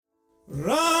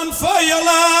Run for your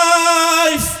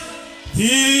life,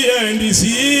 the end is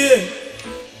here.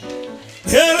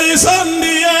 Hell is on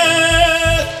the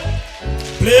earth,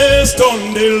 please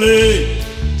don't delay.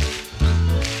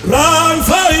 Run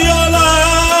for your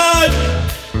life,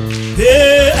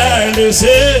 the end is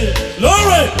here.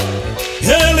 Lord,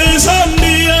 hell is on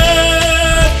the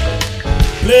earth,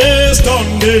 please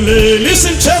don't delay.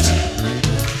 Listen, church,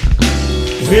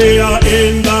 we are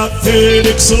in the third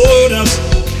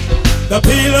Exodus. The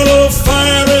pillar of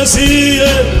fire is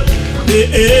here.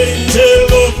 The angel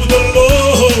of the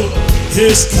Lord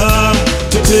is come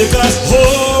to take us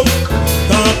home.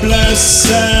 The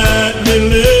blessed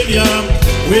millennium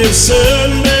will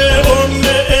soon be on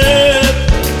the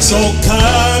earth. So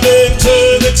come into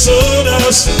the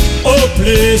Exodus. Oh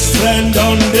please, friend,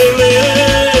 don't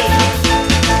delay.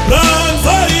 Run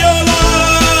for your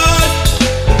life,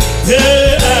 the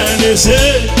end is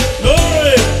here.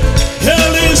 Glory,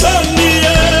 hell is on the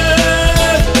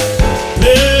earth.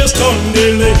 Please don't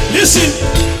delay. Listen.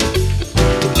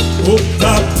 Oh,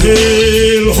 the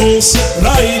pale horse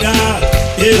rider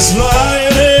is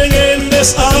riding in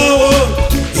this hour.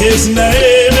 His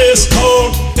name is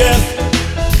called Death,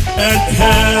 and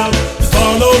hell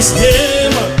follows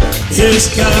him. He's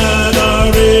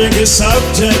gathering his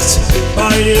subjects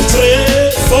by his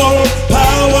threefold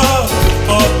power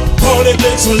of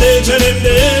politics, religion, and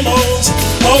demons.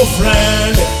 Oh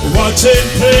friend, watch and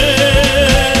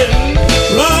pray.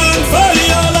 Run for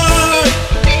your life,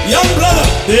 young brother,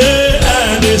 the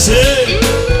end is here.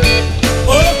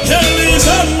 Oh, hell is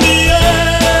on the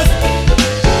earth,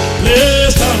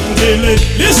 please don't delay.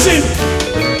 Listen,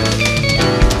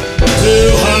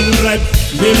 200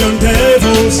 million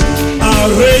devils are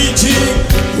raging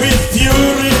with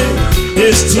fury,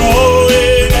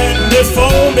 destroying and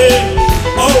deforming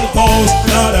all those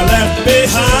that are left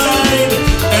behind.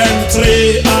 And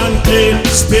 3 unclean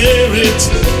spirits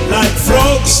like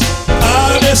frogs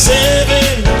are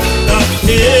deceiving the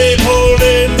people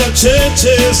in the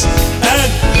churches and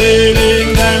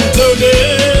leading them to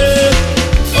death.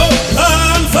 Oh,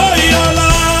 run for your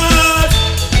life,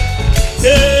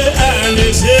 the end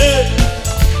is here.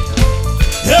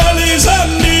 Hell is on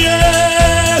the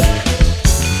earth,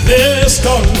 please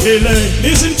don't delay.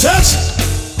 Listen, church,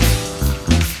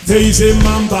 there is a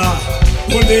mamba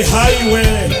on the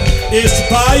highway, is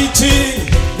biting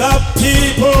the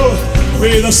people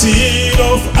with a seed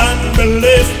of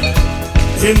unbelief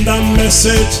in the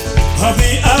message of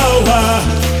the hour.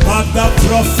 But the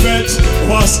prophet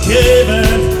was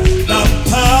given the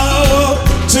power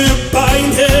to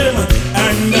bind him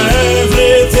and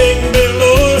everything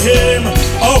below him.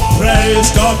 Oh,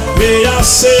 praise God, we are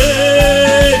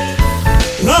saved.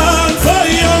 Run for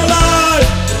your life,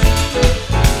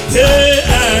 the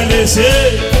end is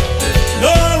here.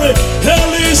 Glory,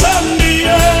 hell is on the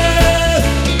earth,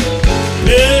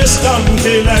 please don't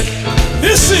delay.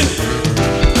 Listen,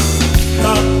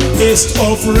 the beast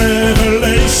of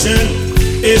revelation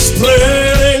is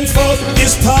spreading forth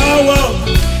his power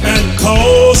and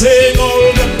causing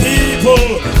all the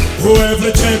people who have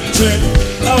rejected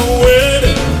the word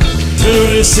to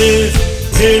receive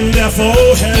in their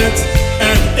foreheads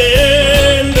and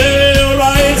in their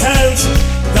right hands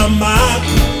the mark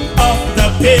of the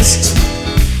beast.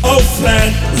 Oh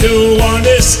friend, you won't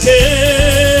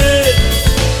escape.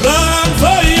 Run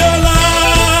for your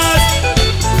life,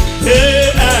 the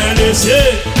end is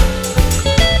here.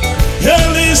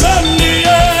 Hell is on the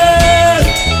earth,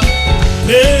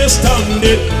 please don't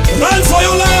it. Run for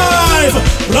your life,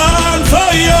 run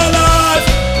for your life.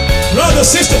 Brother,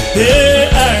 sister, the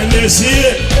end is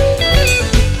here.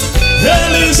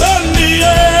 Hell is on the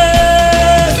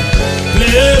earth,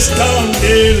 please don't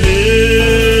delay.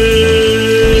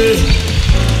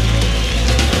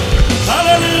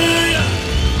 Hallelujah.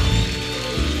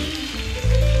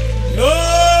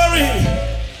 Glory.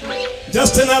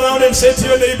 Just turn around and say to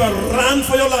your neighbor, run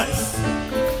for your life.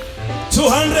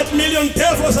 200 million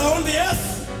devils are on the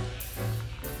earth.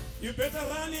 You better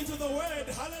run into the word.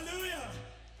 Hallelujah.